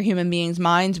how other human beings'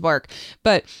 minds work,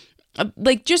 but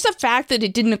just the fact that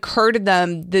it didn't occur to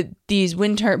them that these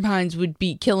wind turbines would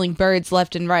be killing birds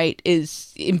left and right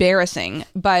is embarrassing.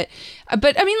 But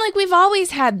we've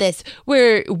always had this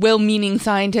where well-meaning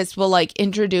scientists will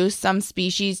introduce some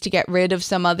species to get rid of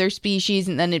some other species,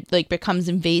 and then it becomes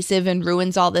invasive and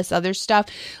ruins all this other stuff.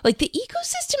 The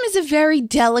ecosystem is a very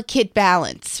delicate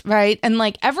balance, right? And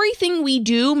everything we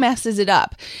do messes it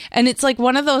up. And it's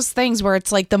one of those things where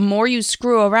it's the more you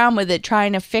screw around with it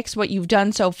trying to fix what you've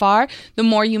done so far, the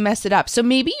more you mess it up. So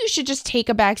maybe you should just take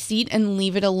a back seat and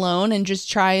leave it alone and just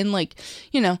try and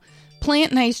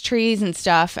plant nice trees and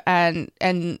stuff and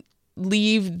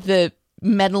leave the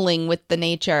meddling with the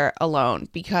nature alone,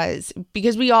 because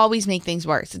we always make things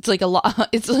worse. It's like a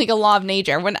law of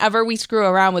nature. Whenever we screw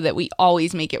around with it, we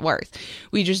always make it worse.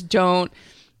 We just don't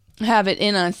have it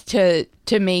in us to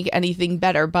make anything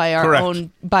better by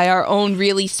our own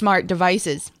really smart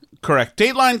devices. Correct.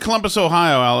 Dateline Columbus,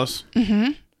 Ohio, Alice.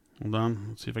 Mm-hmm. Hold on.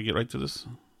 Let's see if I get right to this.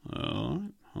 All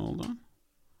right. Hold on.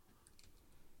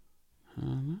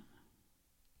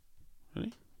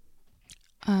 Ready?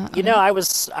 I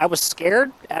was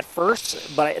scared at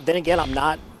first, but then again,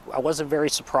 I wasn't very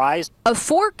surprised. A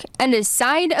fork and a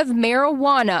side of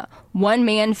marijuana. One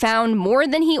man found more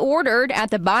than he ordered at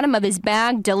the bottom of his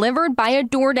bag, delivered by a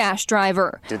DoorDash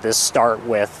driver. Did this start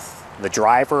with the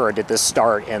driver, or did this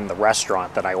start in the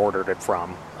restaurant that I ordered it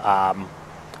from?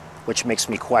 Which makes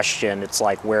me question, it's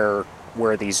like, where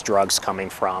are these drugs coming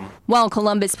from? While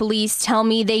Columbus police tell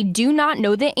me they do not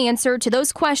know the answer to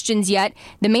those questions yet,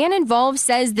 the man involved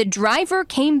says the driver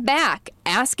came back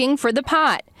asking for the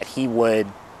pot. He would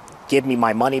give me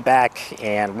my money back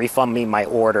and refund me my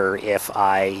order if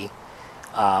I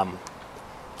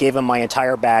gave him my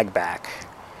entire bag back.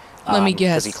 Let me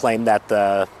guess. Because he claimed that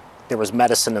there was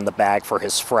medicine in the bag for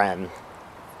his friend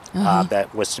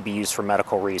that was to be used for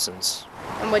medical reasons.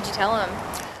 And what'd you tell him?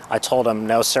 I told him,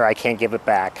 no, sir, I can't give it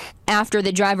back. After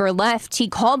the driver left, he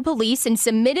called police and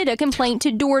submitted a complaint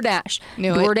to DoorDash.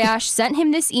 DoorDash sent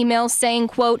him this email saying,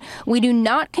 quote, "We do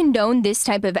not condone this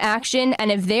type of action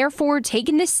and have therefore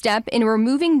taken this step in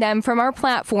removing them from our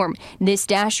platform. This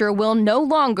Dasher will no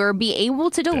longer be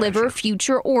able to deliver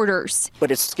future orders."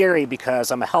 But it's scary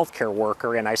because I'm a healthcare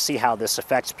worker and I see how this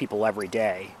affects people every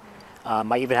day.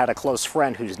 I even had a close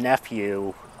friend whose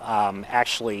nephew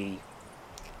actually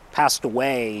passed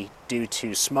away due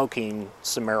to smoking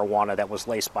some marijuana that was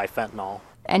laced by fentanyl.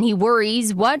 And he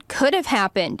worries what could have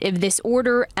happened if this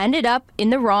order ended up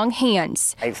in the wrong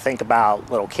hands. I think about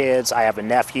little kids. I have a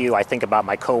nephew. I think about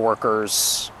my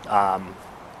coworkers,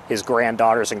 his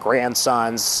granddaughters and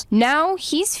grandsons. Now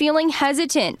he's feeling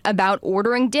hesitant about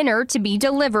ordering dinner to be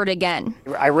delivered again.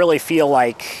 I really feel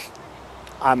like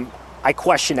I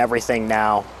question everything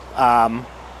now.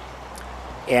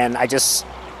 And I just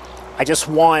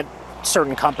want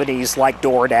certain companies like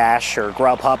DoorDash or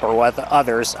Grubhub or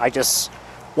others, I just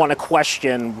want to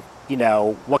question,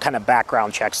 what kind of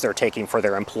background checks they're taking for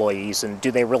their employees, and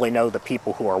do they really know the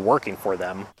people who are working for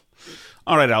them?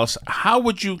 All right, Alice, how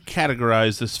would you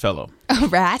categorize this fellow? A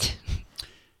rat?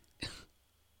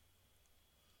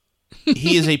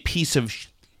 He is a piece of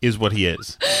is what he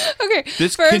is. Okay,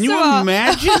 can you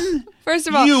imagine? First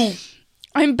of all,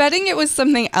 I'm betting it was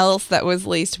something else that was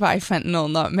laced by fentanyl,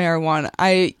 not marijuana.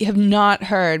 I have not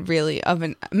heard really of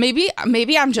maybe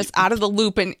I'm just out of the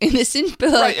loop and innocent.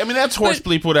 But right, I mean, that's horse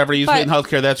bleep, whatever. He's in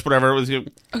healthcare, that's whatever. It was.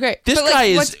 Okay. This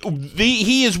guy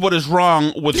he is what is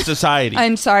wrong with society.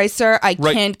 I'm sorry, sir. I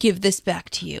can't give this back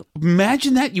to you.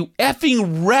 Imagine that, you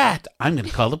effing rat. I'm going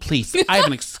to call the police. I have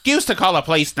an excuse to call the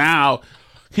police now.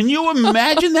 Can you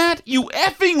imagine that? You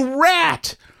effing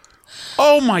rat.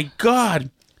 Oh, my God.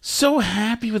 So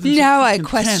happy with his now I content.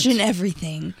 question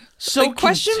everything. So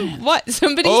question what?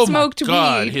 Somebody smoked weed. Oh my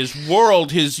God! weed. His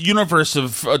world, his universe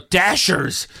of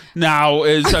Dashers now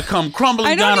is come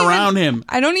crumbling down around him.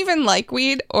 I don't even like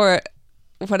weed or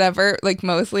whatever. Like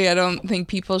mostly, I don't think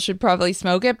people should probably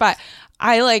smoke it. But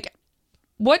I like.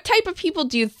 What type of people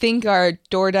do you think are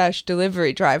DoorDash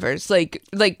delivery drivers? Like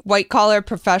white collar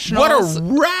professionals?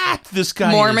 What a rat this guy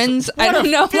Mormons? is. What I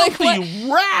don't know. Filthy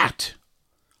rat.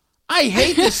 I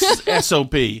hate this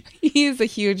SOB. He's a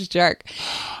huge jerk.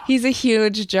 He's a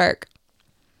huge jerk.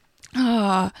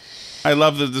 I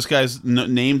love that this guy's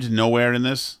named nowhere in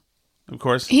this, of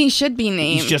course. He should be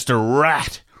named. He's just a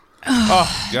rat.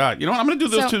 Oh, God. You know what? I'm going to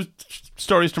do those two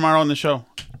stories tomorrow on the show.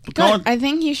 Good. I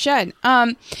think you should.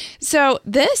 So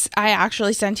this I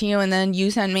actually sent to you, and then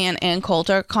you sent me an Ann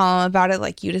Coulter column about it,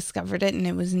 like you discovered it and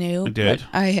it was new. I did.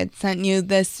 I had sent you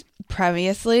this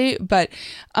previously, but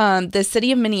the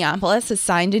city of Minneapolis has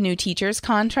signed a new teacher's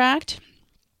contract.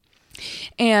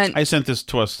 And I sent this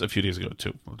to us a few days ago,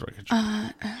 too.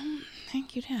 I don't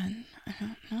think you did. I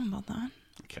don't know about that.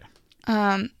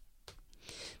 Okay.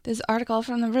 This article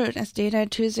from The Root is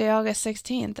dated Tuesday, August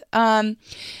 16th.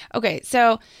 Okay,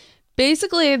 so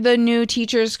basically the new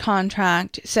teacher's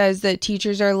contract says that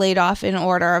teachers are laid off in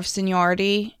order of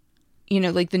seniority.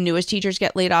 Like the newest teachers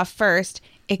get laid off first,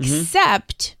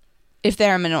 except if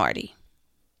they're a minority.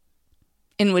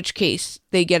 In which case,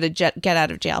 they get a get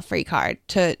out of jail free card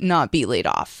to not be laid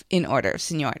off in order of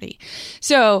seniority.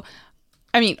 So,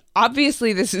 I mean,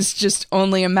 obviously this is just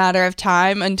only a matter of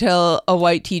time until a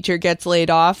white teacher gets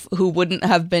laid off who wouldn't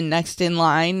have been next in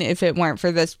line if it weren't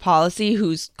for this policy,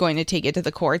 who's going to take it to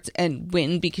the courts and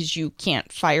win because you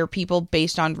can't fire people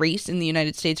based on race in the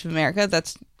United States of America.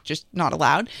 That's just not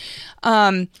allowed.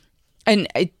 And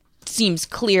it seems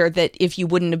clear that if you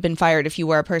wouldn't have been fired if you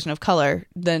were a person of color,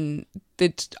 then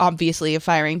it's obviously a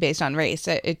firing based on race.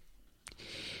 It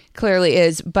clearly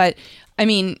is. But, I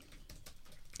mean...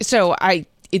 So I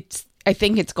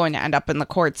think it's going to end up in the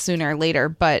courts sooner or later,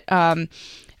 but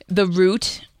The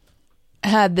Root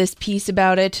had this piece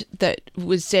about it that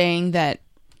was saying that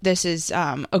this is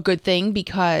a good thing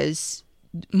because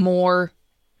more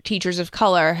teachers of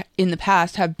color in the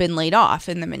past have been laid off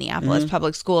in the Minneapolis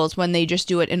public schools when they just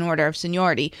do it in order of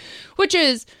seniority, which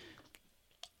is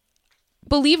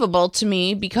believable to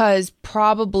me because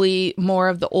probably more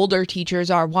of the older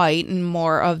teachers are white and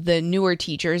more of the newer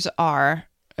teachers are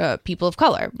people of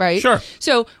color, right? Sure.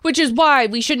 So, which is why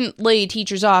we shouldn't lay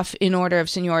teachers off in order of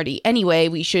seniority anyway.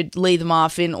 We should lay them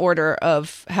off in order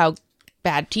of how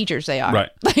bad teachers they are.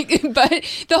 Right. But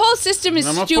the whole system is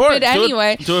stupid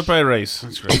anyway. Do it by race.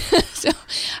 That's great. So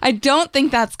I don't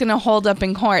think that's going to hold up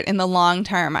in court in the long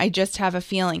term. I just have a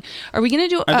feeling. Are we going to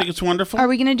do... I think it's wonderful. Are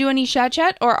we going to do any Chat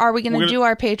Chat, or are we going to do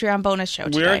our Patreon bonus show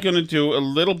today? We're going to do a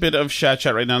little bit of Chat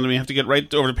right now. Then we have to get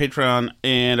right over to Patreon,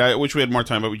 and I wish we had more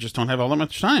time, but we just don't have all that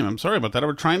much time. I'm sorry about that.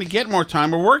 We're trying to get more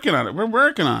time. We're working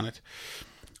on it.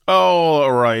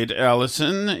 All right,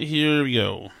 Allison, here we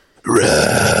go.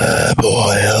 Rub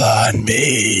oil on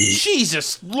me.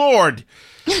 Jesus Lord.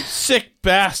 Sick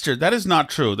bastard. That is not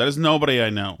true. That is nobody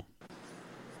I know.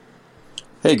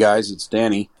 Hey guys, it's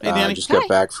Danny. Hey, Danny. I just got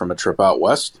back from a trip out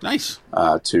west. Nice.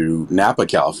 To Napa,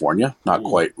 California. Not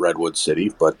quite Redwood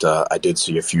City, but I did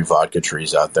see a few vodka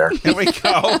trees out there. Here we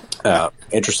go.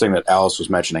 Interesting that Alice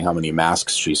was mentioning how many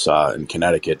masks she saw in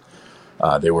Connecticut.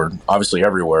 They were obviously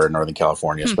everywhere in Northern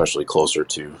California, especially closer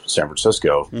to San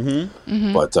Francisco.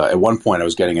 But at one point, I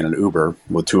was getting in an Uber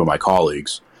with two of my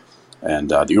colleagues, and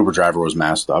the Uber driver was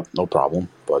masked up, no problem.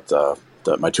 But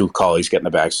my two colleagues get in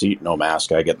the back seat, no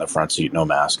mask. I get in the front seat, no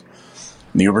mask.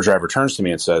 And the Uber driver turns to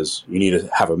me and says, "You need to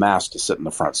have a mask to sit in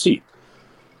the front seat."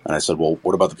 And I said, "Well,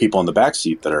 what about the people in the back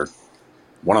seat that are,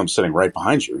 one of them sitting right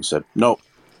behind you?" He said, "No,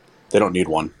 they don't need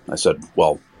one." I said,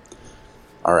 "Well,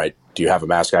 all right. Do you have a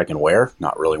mask I can wear?"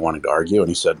 Not really wanting to argue. And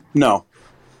he said, "No,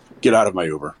 get out of my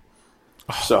Uber."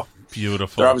 So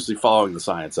beautiful. They're obviously following the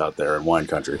science out there in wine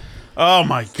country. Oh,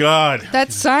 my God.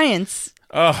 That's science.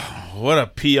 Oh, what a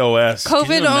POS.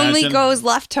 COVID only goes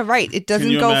left to right. It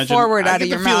doesn't go forward out of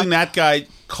your mouth. I get the feeling that guy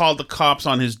called the cops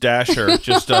on his dasher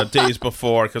just days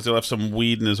before because they left some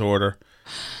weed in his order.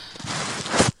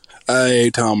 Hey,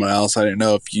 Tom and Alice, I didn't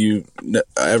know if you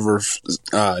ever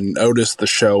noticed the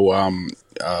show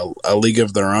A League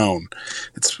of Their Own.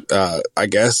 It's I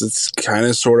guess it's kind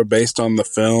of sort of based on the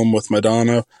film with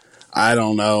Madonna. I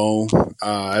don't know.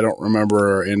 I don't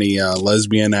remember any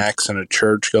lesbian acts in a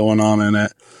church going on in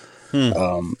it.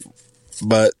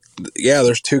 But yeah,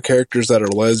 there's two characters that are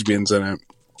lesbians in it.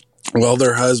 Well,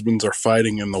 their husbands are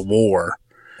fighting in the war.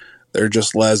 They're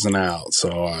just lesing out.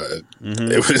 So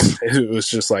it was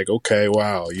just like, okay,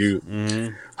 wow,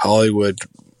 you Hollywood,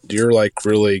 you're like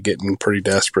really getting pretty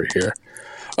desperate here.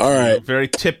 All right. Very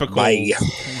typical. Bye.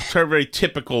 Very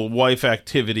typical wife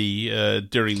activity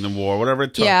during the war, whatever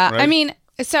it took. Yeah, right? I mean,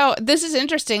 so this is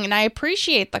interesting, and I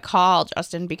appreciate the call,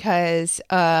 Justin, because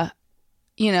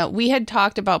we had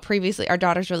talked about previously. Our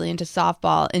daughter's really into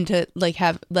softball, into like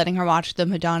letting her watch the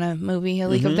Madonna movie, A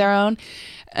League of Their Own,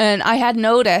 and I had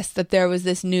noticed that there was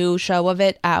this new show of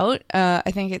it out.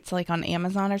 I think it's like on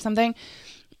Amazon or something.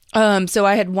 So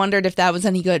I had wondered if that was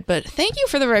any good, but thank you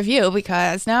for the review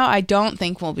because now I don't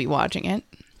think we'll be watching it.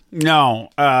 No,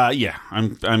 yeah,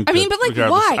 I'm I mean, but like,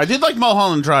 regardless. why? I did like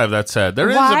Mulholland Drive. That said, there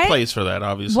is a place for that.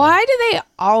 Obviously, why do they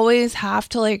always have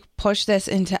to like push this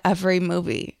into every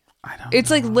movie? I don't It's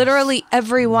know. like literally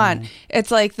everyone. It's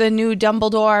like the new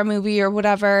Dumbledore movie or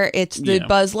whatever. It's the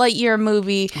Buzz Lightyear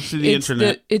movie. It's the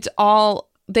internet. It's all.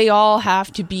 They all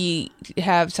have to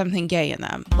have something gay in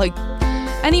them. Like,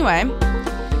 anyway.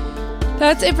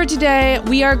 That's it for today.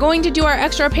 We are going to do our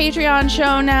extra Patreon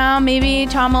show now.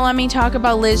 Maybe Tom will let me talk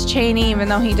about Liz Cheney, even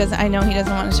though I know he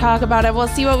doesn't want to talk about it. We'll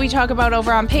see what we talk about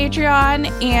over on Patreon.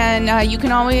 And you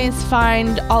can always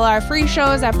find all our free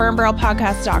shows at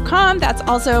burnbarrelpodcast.com. That's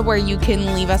also where you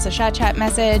can leave us a chat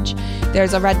message.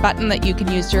 There's a red button that you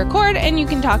can use to record, and you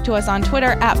can talk to us on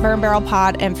Twitter at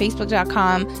burnbarrelpod and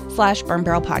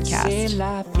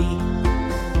facebook.com/burnbarrelpodcast.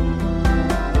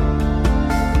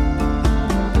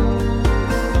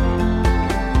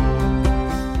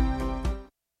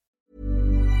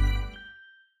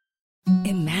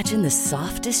 Imagine the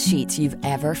softest sheets you've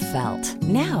ever felt.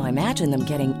 Now imagine them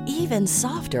getting even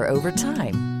softer over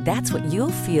time. That's what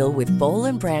you'll feel with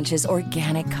Boll & Branch's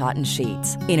organic cotton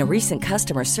sheets. In a recent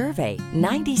customer survey,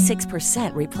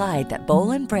 96% replied that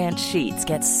Boll & Branch sheets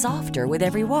get softer with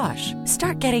every wash.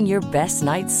 Start getting your best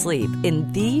night's sleep in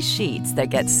these sheets that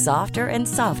get softer and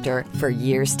softer for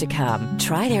years to come.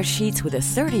 Try their sheets with a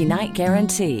 30-night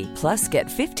guarantee. Plus, get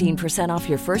 15% off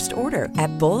your first order at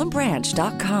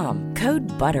bollandbranch.com.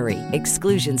 Code BUTTERY.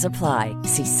 Exclusions apply.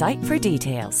 See site for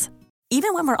details.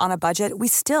 Even when we're on a budget, we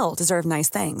still deserve nice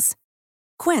things.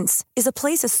 Quince is a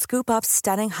place to scoop up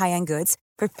stunning high-end goods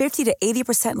for 50 to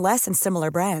 80% less than similar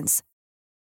brands.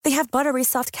 They have buttery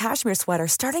soft cashmere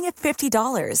sweaters starting at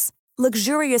 $50,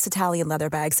 luxurious Italian leather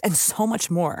bags, and so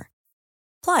much more.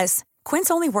 Plus,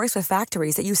 Quince only works with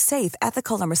factories that use safe,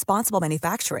 ethical, and responsible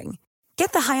manufacturing.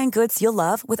 Get the high-end goods you'll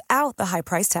love without the high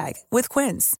price tag with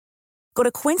Quince. Go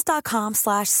to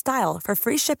quince.com/style for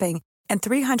free shipping and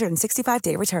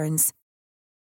 365-day returns.